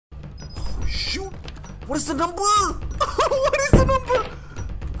Shoot! What is the number? What is the number?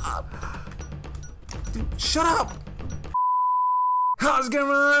 Dude, shut up! How's it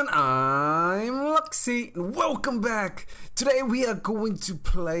going? I'm Luxy and welcome back! Today we are going to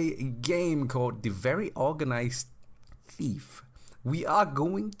play a game called The Very Organized Thief. We are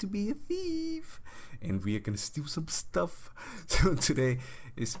going to be a thief and we are gonna steal some stuff. So today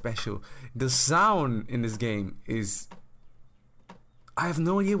is special. The sound in this game is... I have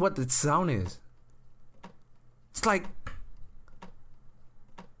no idea what the sound is. It's like...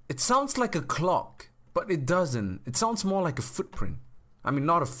 It sounds like a clock, but it doesn't. It sounds more like a footprint. I mean,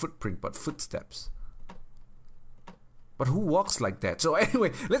 not a footprint, but footsteps. But who walks like that? So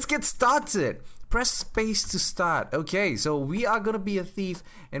anyway, let's get started. Press space to start. Okay, so we are gonna be a thief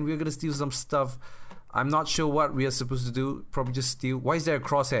and we're gonna steal some stuff. I'm not sure what we are supposed to do. Probably just steal. Why is there a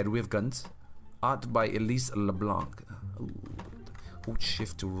crosshead? We have guns. Art by Elise LeBlanc. Ooh. Hold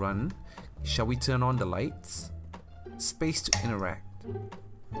shift to run. Shall we turn on the lights? Space to interact.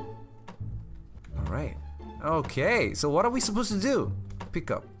 Alright. Okay, so what are we supposed to do? Pick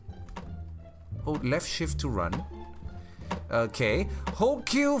up. Hold left shift to run. Okay. Hold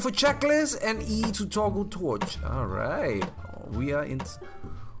Q for checklist and E to toggle torch. Alright. We are in...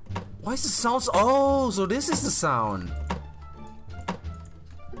 Why is the sound... Oh, so this is the sound.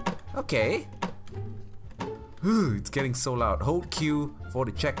 Okay. It's getting so loud. Hold Q for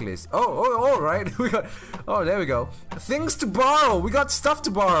the checklist. Oh, alright. We got... Oh, there we go. Things to borrow. We got stuff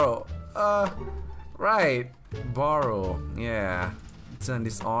to borrow. Right. Borrow. Yeah. Turn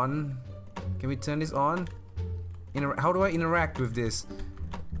this on. Can we turn this on? How do I interact with this?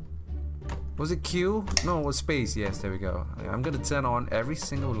 Was it Q? No, it was space. Yes, there we go. I'm gonna turn on every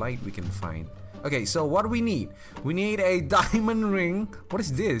single light we can find. Okay, so what do we need? We need a diamond ring. What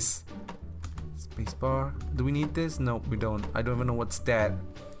is this? Spacebar. Do we need this? No, we don't. I don't even know what's that.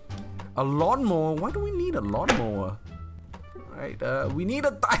 A lawnmower? Why do we need a lawnmower? Right, we need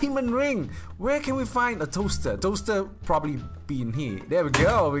a diamond ring. Where can we find a toaster? Toaster probably be in here. There we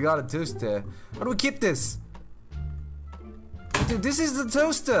go. We got a toaster. How do we keep this? Dude, this is the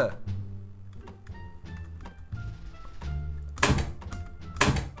toaster.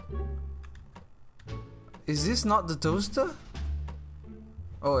 Is this not the toaster?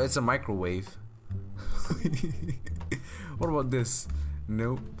 Oh, it's a microwave. What about this?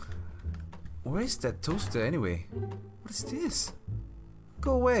 Nope. Where is that toaster anyway? What is this?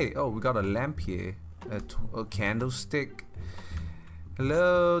 Go away. Oh, we got a lamp here. A candlestick.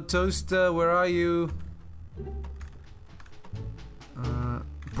 Hello, toaster. Where are you?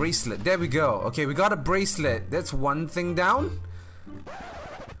 Bracelet. There we go. Okay, we got a bracelet. That's one thing down.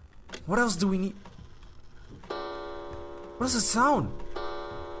 What else do we need? What is the sound?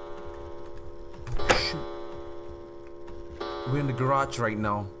 We're in the garage right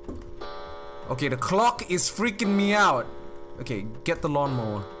now. Okay, the clock is freaking me out. Okay, get the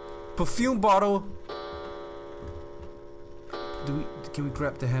lawnmower. Perfume bottle. Can we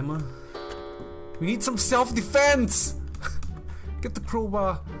grab the hammer? We need some self-defense. Get the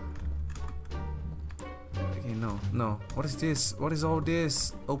crowbar. Okay, no. What is this? What is all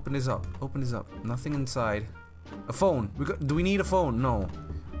this? Open this up. Open this up. Nothing inside. A phone. Do we need a phone? No.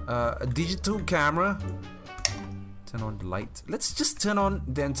 A digital camera. Turn on the lights. Let's just turn on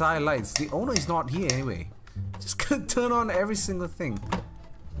the entire lights. The owner is not here anyway. Just gonna turn on every single thing.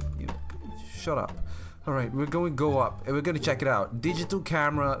 You, shut up. Alright, we're going to go up and we're gonna check it out. Digital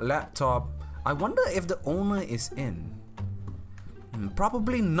camera, laptop. I wonder if the owner is in.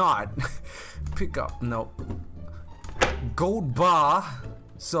 Probably not. Pick up. No. Gold bar.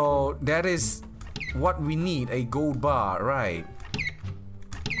 So that is what we need. A gold bar. Right.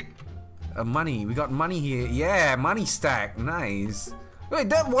 Money. We got money here. Yeah, money stack. Nice. Wait,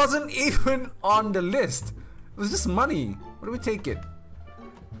 that wasn't even on the list. It was just money. Where do we take it?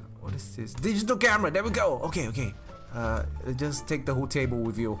 What is this? Digital camera. There we go. Okay. Just take the whole table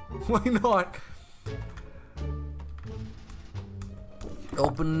with you. Why not?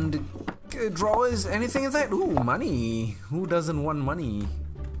 Open the drawers. Anything inside? Ooh, money. Who doesn't want money?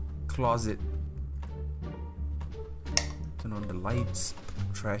 Closet. Turn on the lights.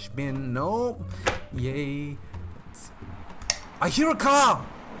 Trash bin. Nope. Yay. I hear a car.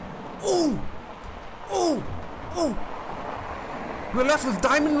 Oh. We're left with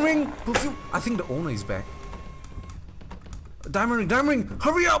diamond ring. Perfume. I think the owner is back. Diamond ring.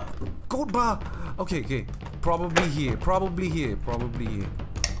 Hurry up. Gold bar. Okay. Probably here.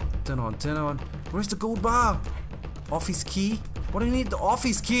 Turn on. Where's the gold bar? Office key. What do you need? The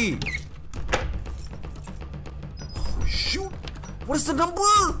office key. Oh, shoot. What is the number?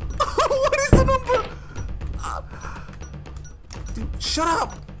 What is the number? Dude, shut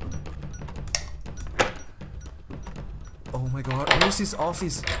up. Oh my god, where's his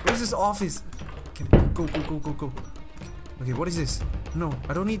office? Where's his office? Can go. Okay, what is this? No,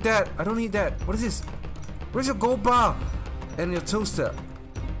 I don't need that. I don't need that. What is this? Where's your gold bar? And your toaster.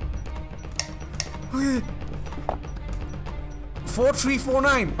 Okay.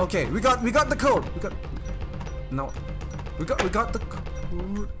 4349. Okay, we got the code. We got the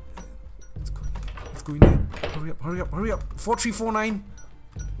code. Let's go in there. Hurry up. 4349.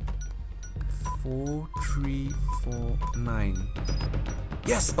 4349.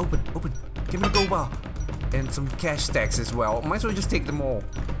 Yes, open. Give me the gold bar. And some cash stacks as well. Might as well just take them all.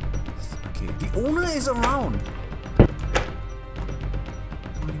 Okay, the owner is around.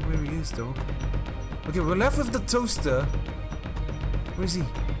 Where he is though. Okay, we're left with the toaster. Where is he?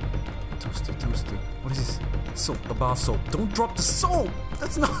 Toaster. What is this? Soap, a bar of soap. Don't drop the soap!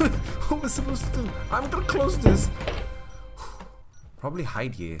 That's not what we're supposed to do. I'm gonna close this. Probably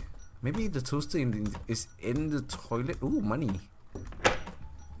hide here. Maybe the toaster is in the toilet. Ooh, money.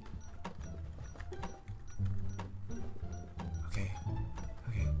 Okay.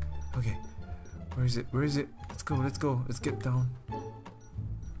 Where is it? Let's go. Let's get down.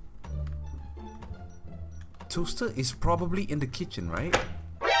 Toaster is probably in the kitchen, right?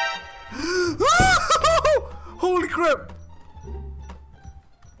 Holy crap!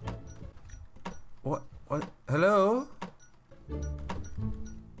 What? Hello?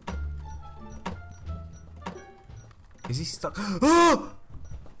 Is he stuck? Go!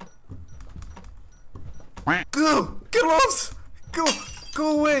 Get lost!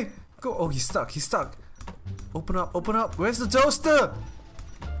 Go away! Go! Oh, he's stuck. Open up. Where's the toaster?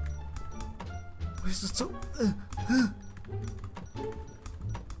 Where's the toaster?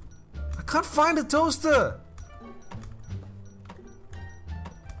 I can't find the toaster!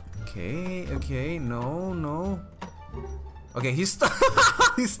 Okay, no. Okay, he's stuck.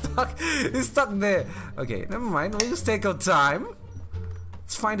 He's stuck there. Okay, never mind. We'll just take our time.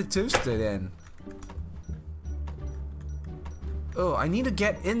 Let's find the toaster then. Oh, I need to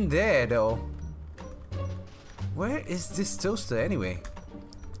get in there though. Where is this toaster anyway?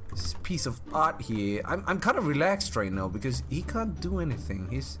 This piece of art here. I'm kind of relaxed right now because he can't do anything.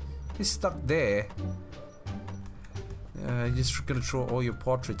 He's stuck there. You're just gonna throw all your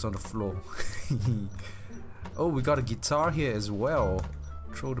portraits on the floor. Oh, we got a guitar here as well.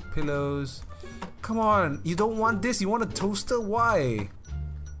 Throw the pillows. Come on, you don't want this? You want a toaster? Why?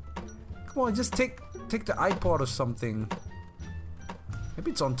 Come on, just take the iPod or something. Maybe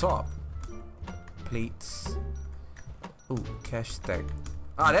it's on top. Plates. Ooh, cash stack.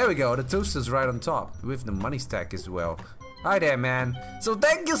 Ah, there we go. The toaster's right on top with the money stack as well. Hi there, man. So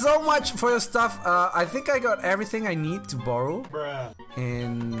thank you so much for your stuff. I think I got everything I need to borrow. Bruh.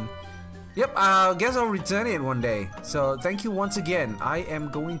 And yep, I guess I'll return it one day. So thank you once again. I am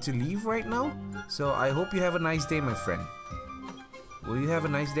going to leave right now. So I hope you have a nice day, my friend. Will you have a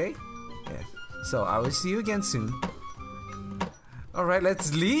nice day? Yeah. So I will see you again soon. Alright,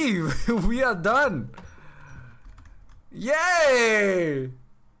 let's leave. We are done. Yay!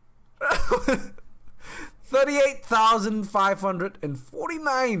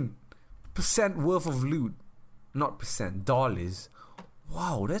 38,549% worth of loot. Not percent, dollars.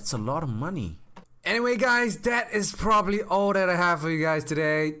 Wow, that's a lot of money. Anyway guys, that is probably all that I have for you guys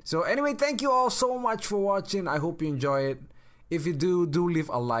today. So anyway, thank you all so much for watching. I hope you enjoy it. If you do leave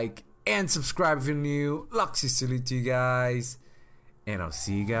a like and subscribe if you're new. Luxy salute to you guys. And I'll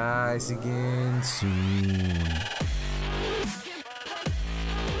see you guys again soon.